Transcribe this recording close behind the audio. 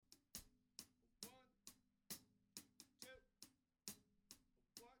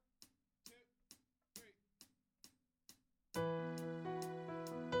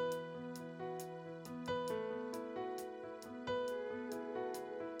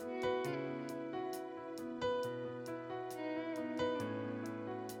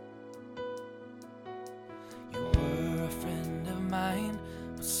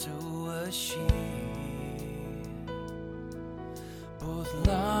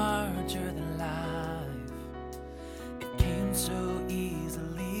larger than life. It came so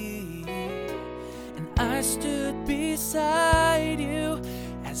easily, and I stood beside you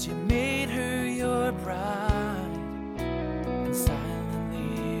as you made her your bride, and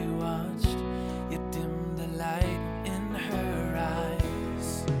silently watched you dim the light in her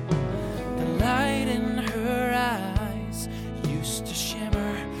eyes. The light in her eyes used to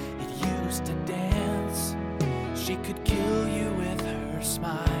shimmer, it used to dance. She could kill you with her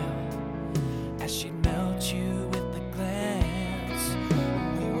smile, as she'd melt you with the glance.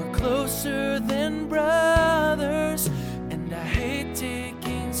 We were closer than brothers, and I hate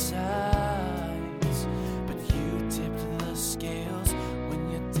taking sides, but you tipped the scales when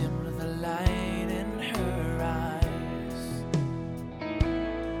you dimmed the light in her eyes.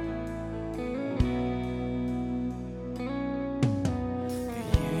 The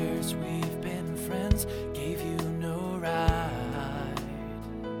years we've been friends gave you no right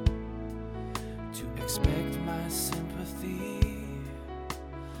to expect my sympathy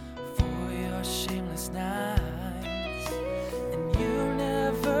for your shameless nights. And you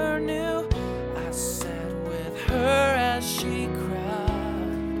never knew I sat with her as she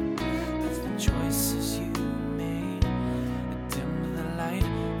cried, but the choices you made dimmed the light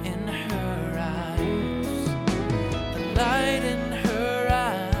in her eyes. The light in her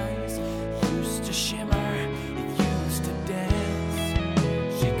eyes used to shimmer, it used to dance.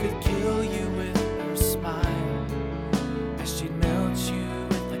 She could kill you with her smile, as she'd melt you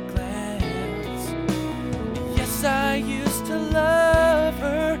with a glance. Yes, I used to love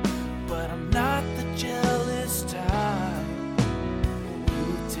her, but I'm not the jealous type.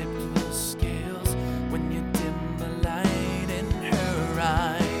 You tipped the scales when you dimmed the light in her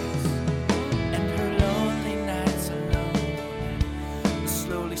eyes. And her lonely nights alone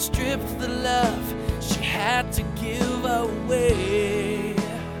slowly stripped the love she had to give away.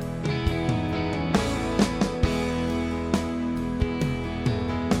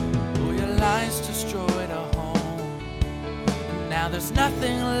 Oh, your lies destroyed a home. Now there's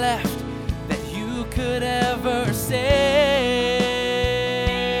nothing left that you could ever say.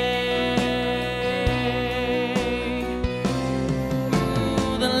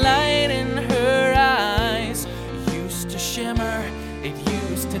 Ooh, the light in her eyes used to shimmer, it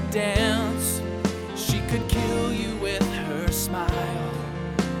used to dance. She could kill you with her smile,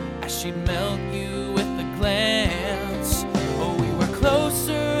 as she'd melt you with a glance. Oh, we were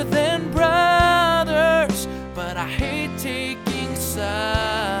closer than brothers, but I hate taking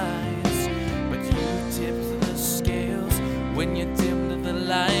sides. But you tipped the scales when you dimmed the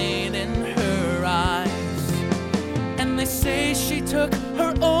light in her eyes. And they say she took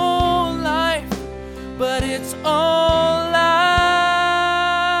her own life, but it's all lies.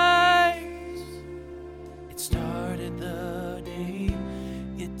 It started the day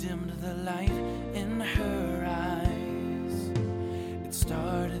you dimmed the light